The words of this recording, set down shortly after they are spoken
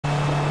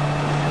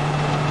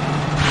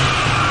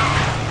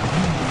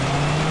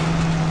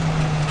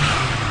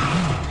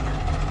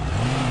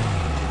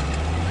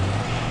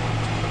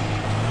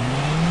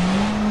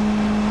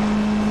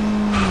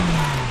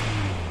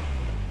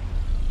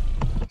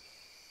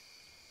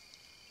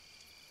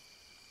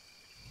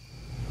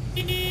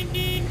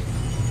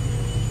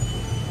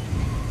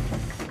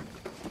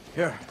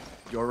Here,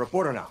 you're a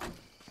reporter now.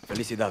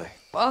 Felicidades.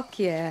 Fuck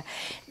yeah.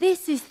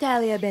 This is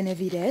Talia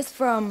Benavides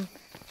from...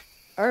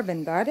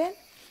 Urban Garden?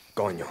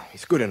 Coño,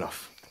 it's good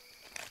enough.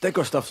 Take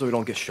our stuff so we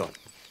don't get shot.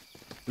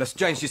 Let's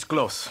change these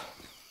clothes.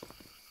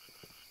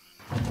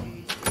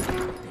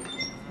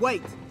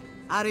 Wait,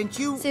 aren't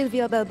you...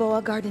 Silvio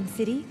Balboa, Garden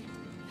City.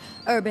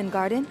 Urban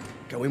Garden.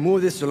 Can we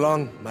move this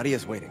along?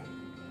 Maria's waiting.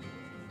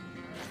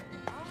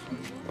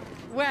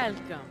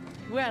 Welcome,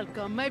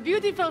 welcome, my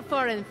beautiful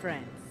foreign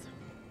friends.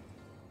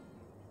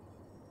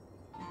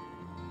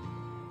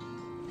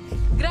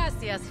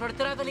 Gracias for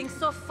traveling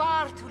so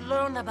far to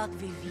learn about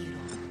Viviro,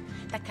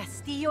 the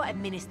Castillo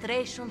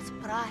administration's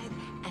pride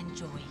and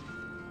joy.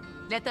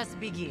 Let us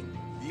begin.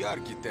 The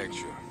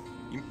architecture.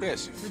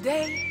 Impressive.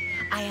 Today,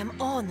 I am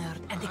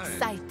honored and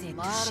excited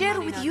to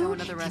share with you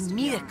the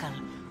miracle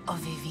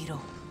of Viviro,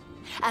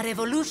 a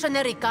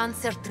revolutionary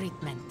cancer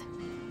treatment.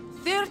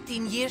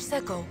 13 years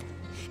ago,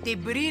 the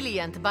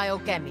brilliant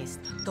biochemist,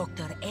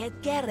 Dr.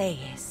 Edgar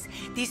Reyes,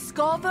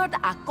 discovered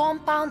a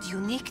compound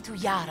unique to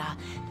Yara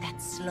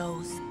that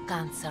slows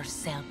cancer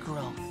cell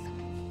growth.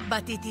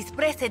 But it is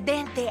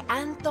Presidente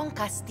Antón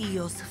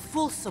Castillo's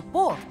full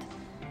support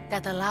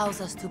that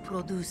allows us to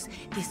produce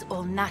this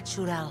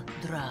all-natural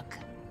drug.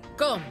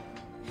 Come,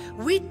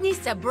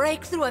 witness a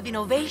breakthrough of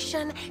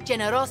innovation,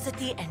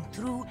 generosity, and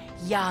true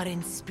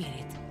Yaran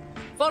spirit.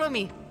 Follow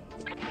me.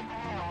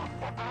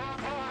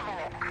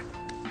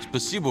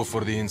 Spasibo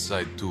for the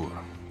inside tour.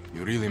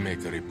 You really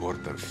make a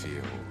reporter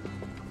feel...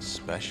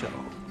 special.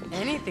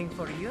 Anything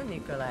for you,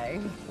 Nikolai.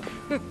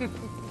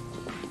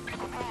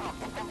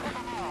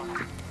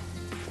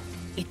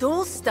 It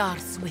all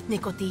starts with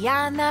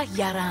Nicotiana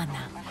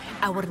yarana,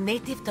 our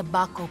native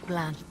tobacco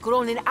plant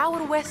grown in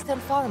our western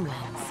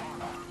farmlands.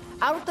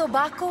 Our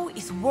tobacco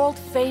is world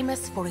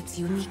famous for its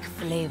unique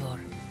flavor.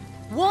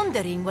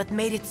 Wondering what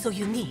made it so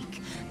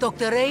unique,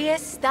 Dr.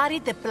 Reyes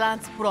studied the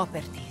plant's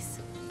properties.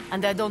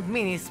 And I don't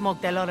mean he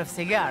smoked a lot of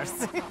cigars.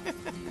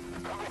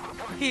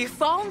 He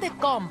found a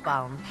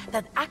compound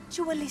that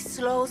actually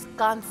slows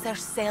cancer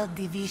cell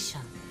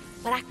division,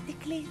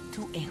 practically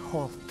to a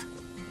halt.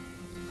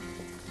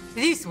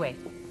 This way,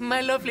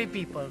 my lovely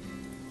people.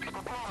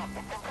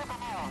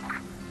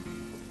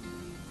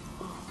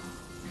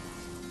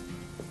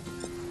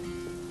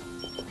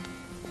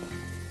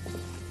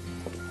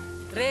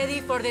 Ready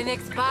for the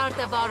next part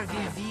of our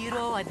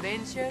Viviro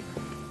adventure?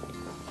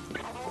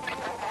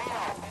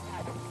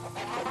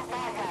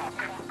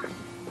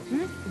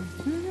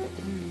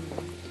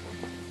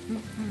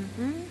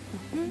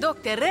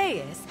 Dr.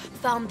 Reyes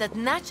found that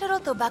natural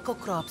tobacco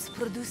crops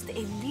produced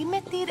a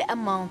limited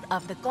amount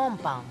of the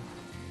compound.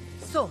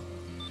 So,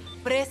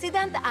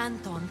 President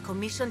Anton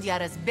commissioned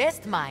Yara's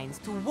best minds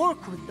to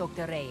work with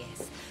Dr.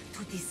 Reyes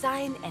to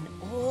design an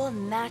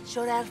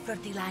all-natural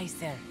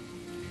fertilizer,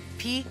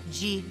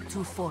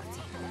 PG-240.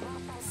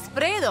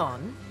 Sprayed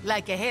on,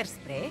 like a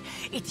hairspray,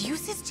 it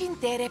uses gene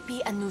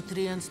therapy and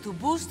nutrients to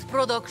boost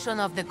production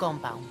of the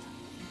compound.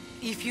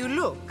 If you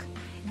look,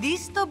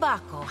 this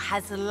tobacco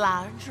has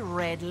large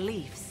red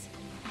leaves.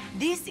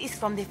 This is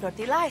from the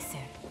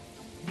fertilizer.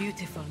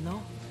 Beautiful,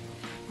 no?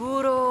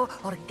 Puro,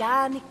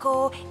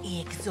 organico,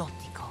 y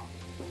exotico.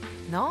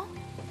 No?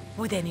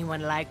 Would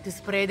anyone like to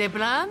spray the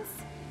plants?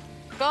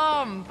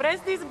 Come, press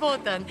this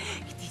button.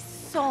 It is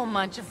so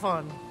much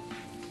fun.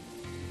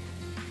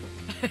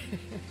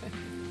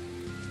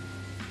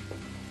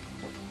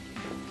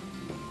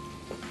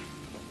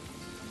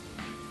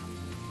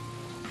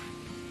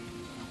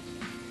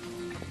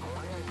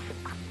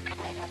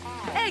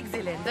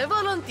 Excellent, a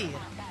volunteer.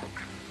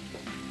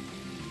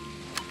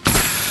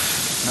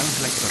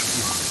 Smells like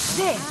tortilla.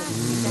 There,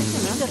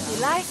 the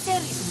fertilizer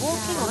is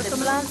working on the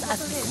plants as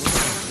we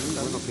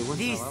speak.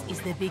 This is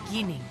the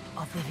beginning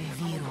of the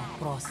Viviro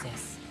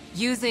process.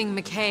 Using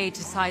McKay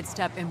to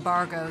sidestep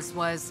embargoes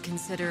was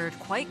considered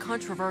quite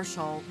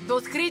controversial.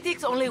 Those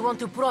critics only want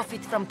to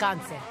profit from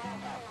cancer,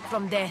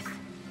 from death.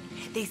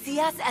 They see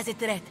us as a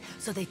threat,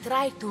 so they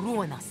try to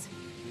ruin us.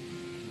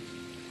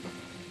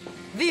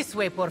 This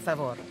way, por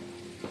favor.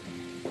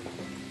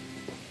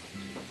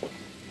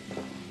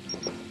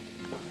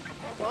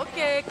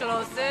 Okay,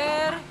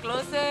 closer,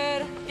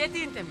 closer. Get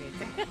intimate.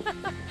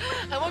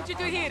 I want you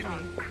to hear me.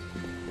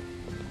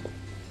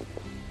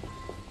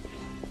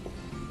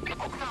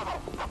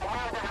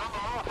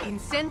 In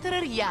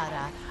Central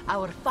Yara,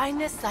 our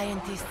finest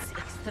scientists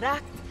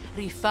extract,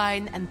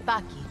 refine, and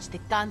package the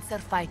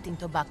cancer-fighting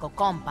tobacco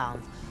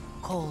compound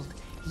called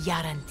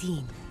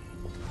Yarantine.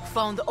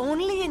 Found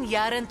only in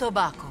Yaran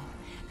tobacco,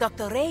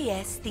 Dr.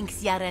 Reyes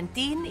thinks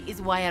Yarantine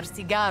is why our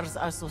cigars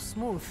are so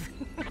smooth.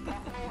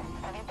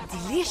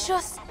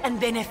 Delicious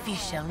and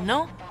beneficial,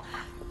 no?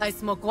 I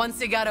smoke one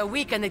cigar a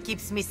week and it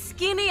keeps me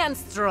skinny and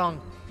strong.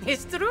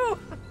 It's true.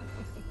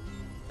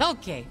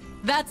 Okay,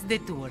 that's the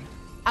tour.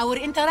 Our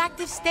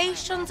interactive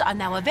stations are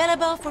now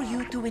available for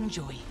you to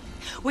enjoy.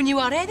 When you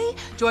are ready,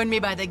 join me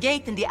by the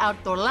gate in the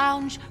outdoor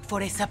lounge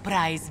for a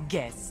surprise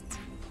guest.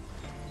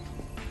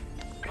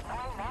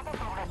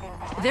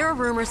 There are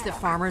rumors that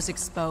farmers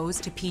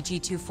exposed to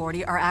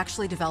PG-240 are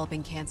actually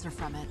developing cancer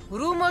from it.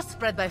 Rumors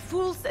spread by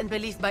fools and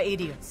believed by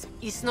idiots.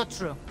 It's not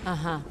true.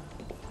 Uh-huh.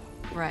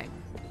 Right.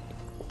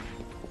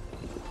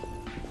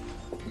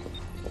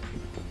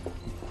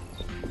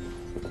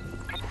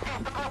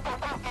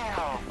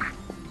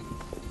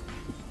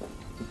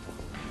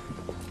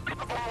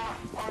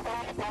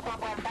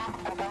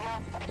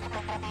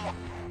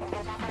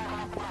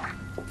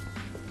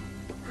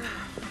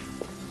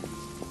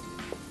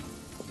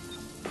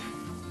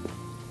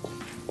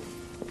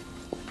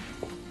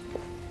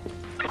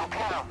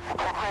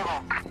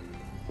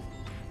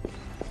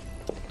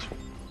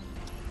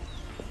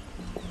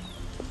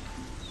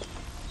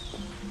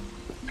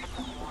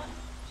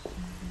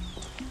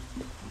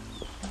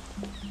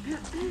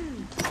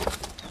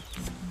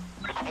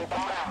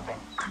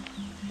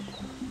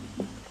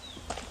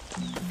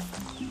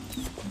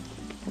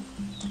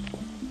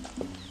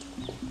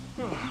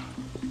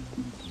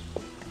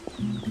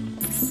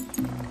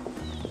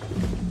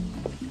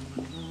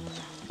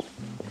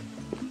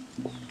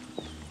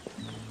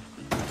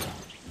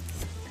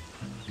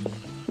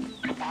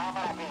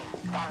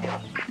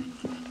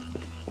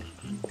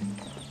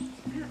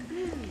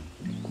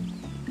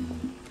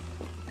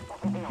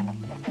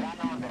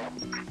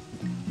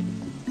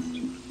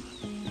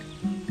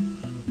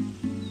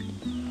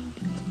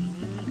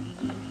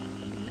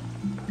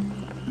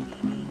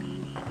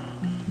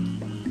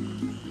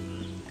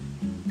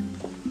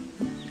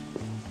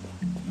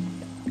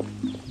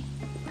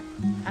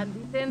 And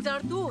this ends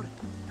our tour.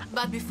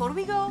 But before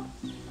we go,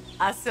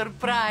 a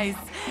surprise.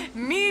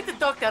 Meet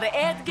Dr.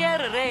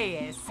 Edgar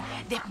Reyes,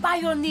 the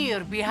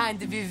pioneer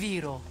behind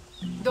Viviro.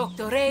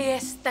 Dr.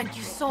 Reyes, thank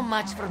you so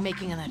much for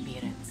making an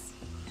appearance.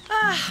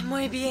 Ah,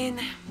 muy bien.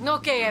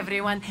 Okay,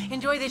 everyone.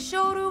 Enjoy the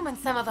showroom and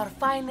some of our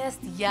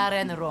finest Yara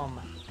and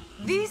Roma.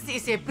 This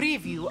is a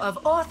preview of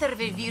other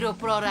Viviro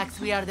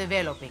products we are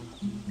developing.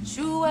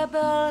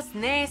 Chewables,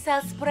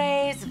 nasal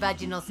sprays,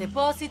 vaginal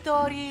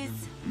suppositories.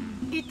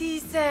 It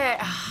is,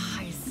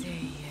 I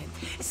say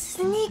it,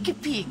 sneaky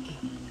peeky.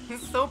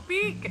 So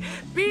peek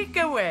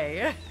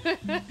away.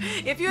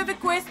 If you have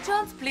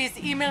questions, please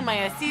email my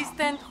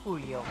assistant,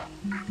 Julio.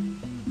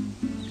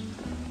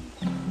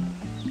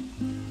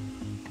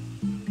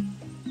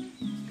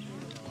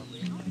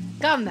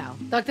 Come now,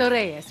 Dr.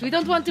 Reyes, we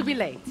don't want to be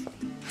late.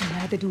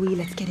 Neither do we.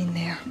 Let's get in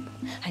there.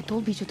 I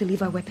told Bicho to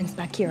leave our weapons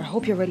back here. I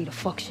hope you're ready to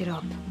fuck shit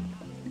up.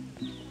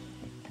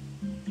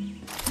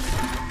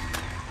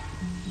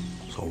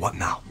 So what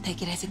now?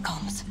 Take it as it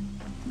comes.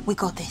 We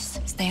got this.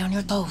 Stay on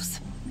your toes.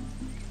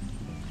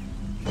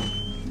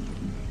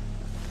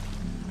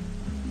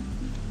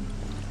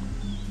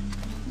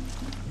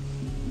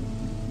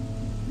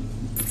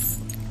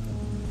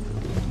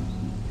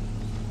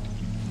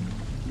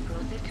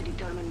 Process to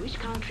determine which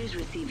countries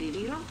receive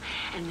Viviro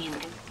and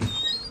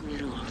we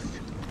rules.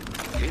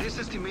 It is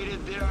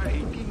estimated there are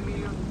 18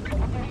 million...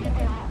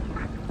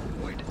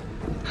 Wait,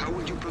 how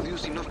would you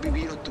produce enough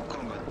Viviro to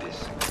combat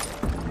this?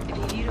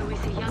 Viviro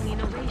is a young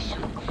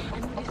innovation,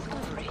 and we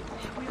discover it.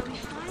 We are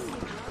refining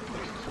the drug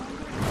for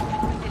stronger,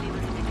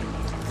 delivering the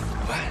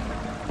What?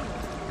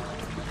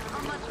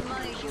 How much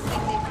money do you think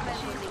they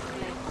spend on this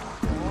place?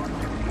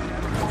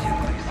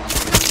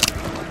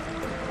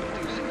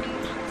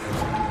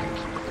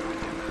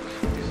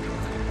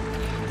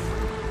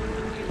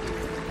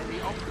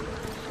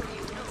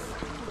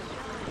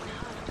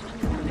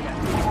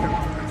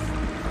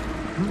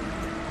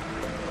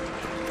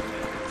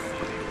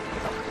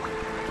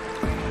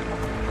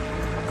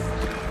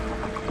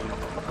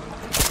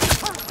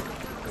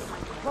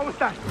 What was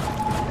that?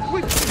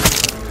 Wait!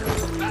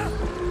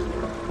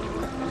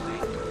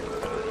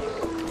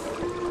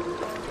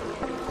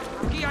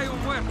 Aquí hay un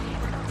muerto.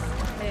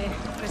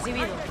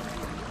 Recibido.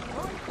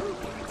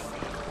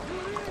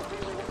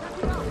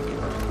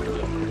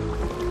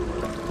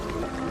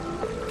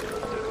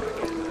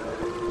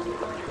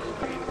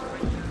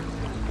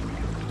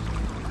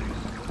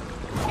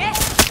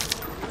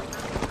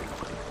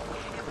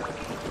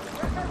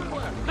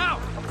 Now!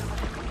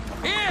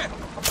 Here!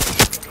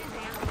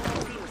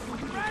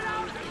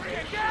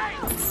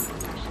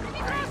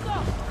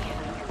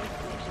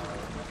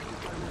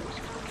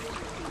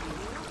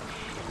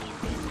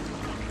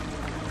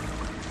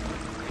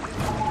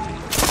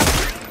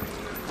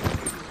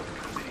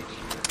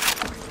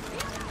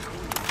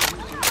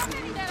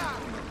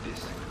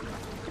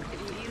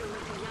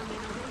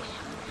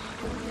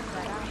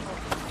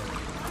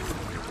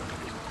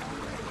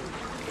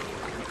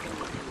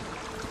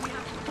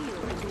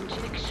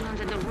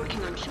 And they're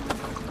working on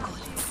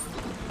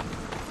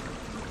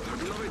Our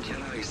beloved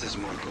Yara is a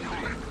small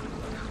country.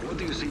 What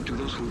do you say to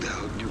those who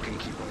doubt you can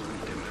keep up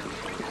with them?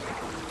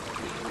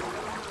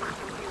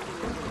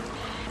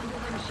 And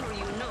as I'm sure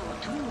you know,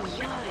 too,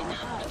 Yara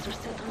hearts are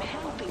set on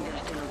helping their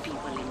fellow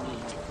people in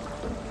need.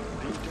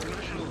 The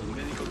international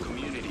medical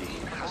community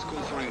has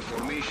called for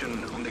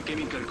information on the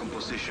chemical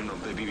composition of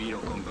the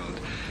Viviro compound.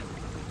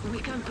 We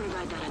can't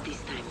provide that at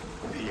this time.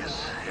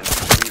 Yes, and I'm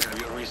sure you have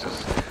your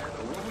reasons.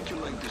 What would you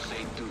like to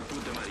say to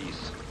put them at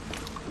ease?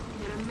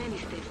 There are many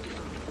steps before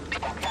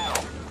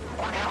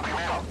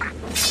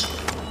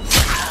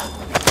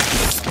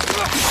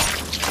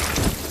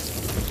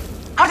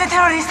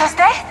terroristas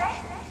dead?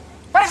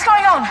 What is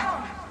going on?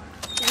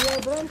 We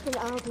are branching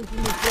out into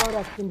new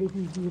products in the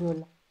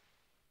Viviro.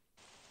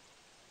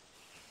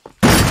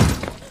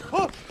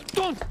 Oh,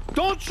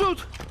 don't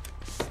shoot!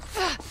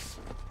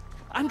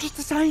 I'm just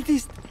a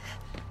scientist.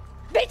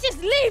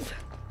 Bitches, leave!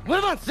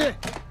 Muévanse!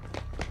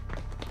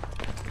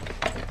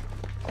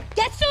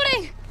 Get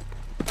shooting!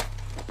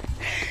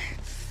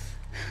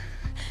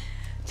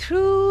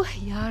 True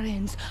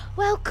Yarans,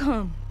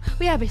 welcome.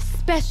 We have a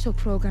special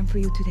program for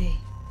you today.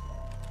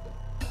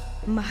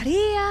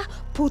 Maria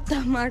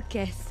Puta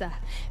Marquesa,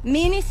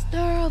 Minister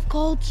of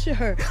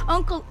Culture,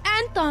 Uncle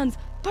Anton's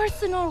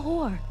personal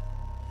whore.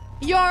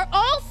 You're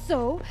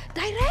also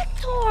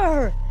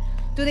director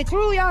to the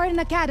True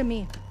Yaran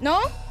Academy, no?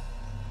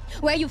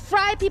 Where you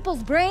fry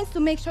people's brains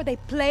to make sure they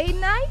play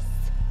nice?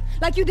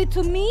 Like you did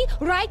to me,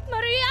 right,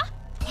 Maria?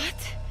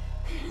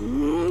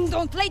 What?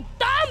 Don't play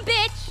dumb,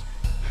 bitch!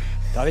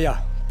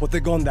 Talia, put the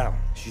gun down.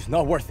 She's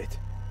not worth it.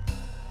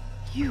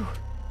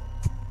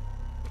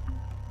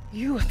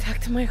 You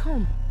attacked my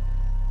home.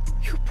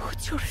 You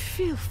put your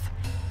filth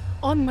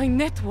on my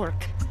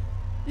network.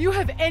 You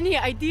have any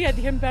idea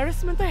the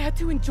embarrassment I had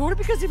to endure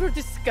because of your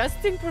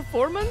disgusting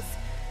performance?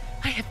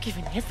 I have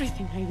given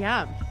everything I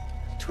am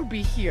to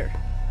be here.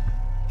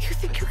 You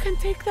think you can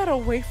take that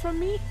away from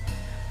me?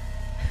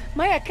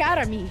 My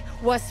academy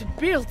was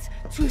built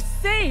to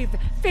save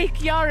fake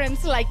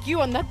Yarans like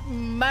you and that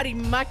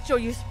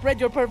marimacho you spread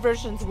your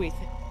perversions with.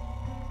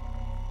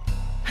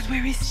 And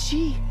where is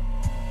she?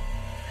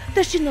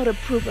 Does she not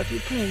approve of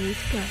you playing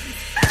with guns?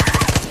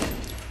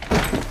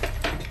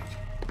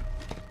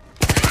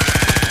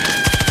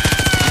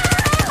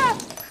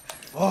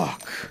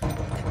 Fuck.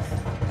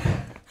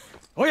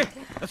 Okay,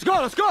 let's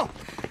go!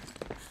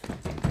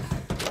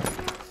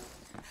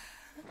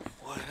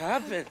 What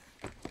happened?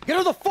 Get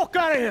her the fuck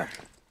out of here!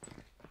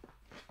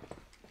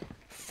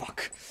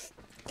 Fuck.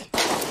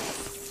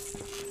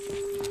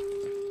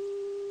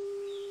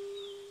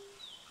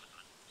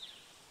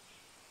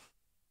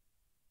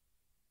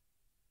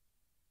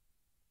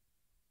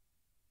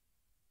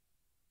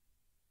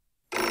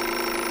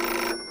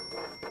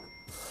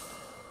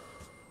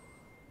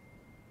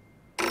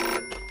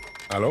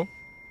 Hello?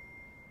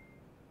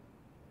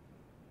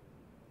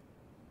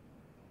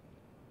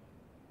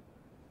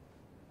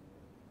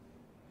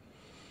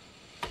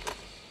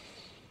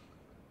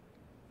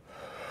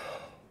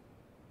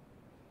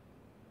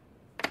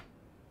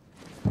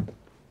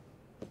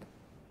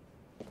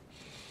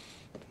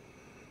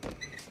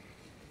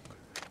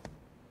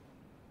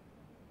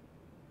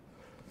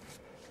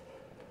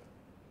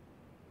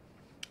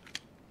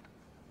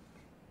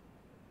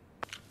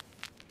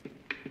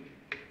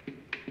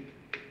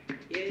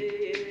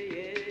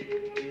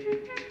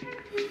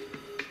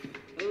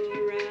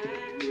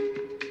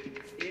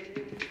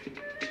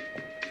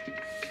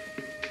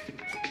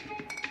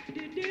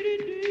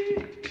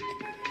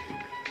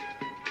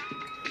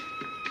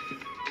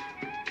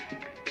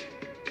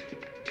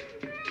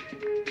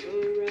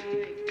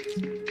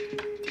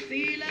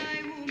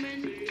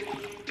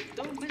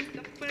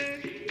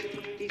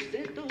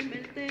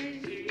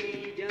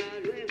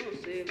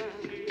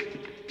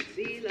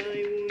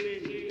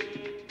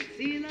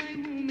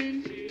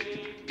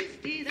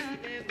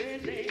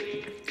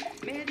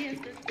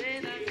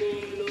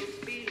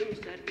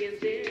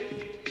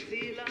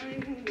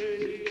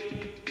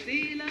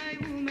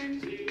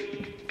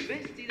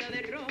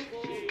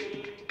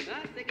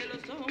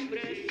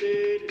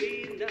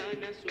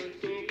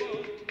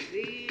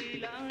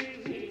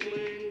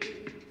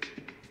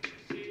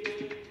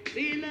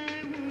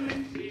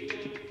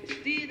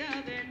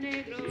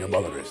 Your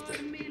mother is dead.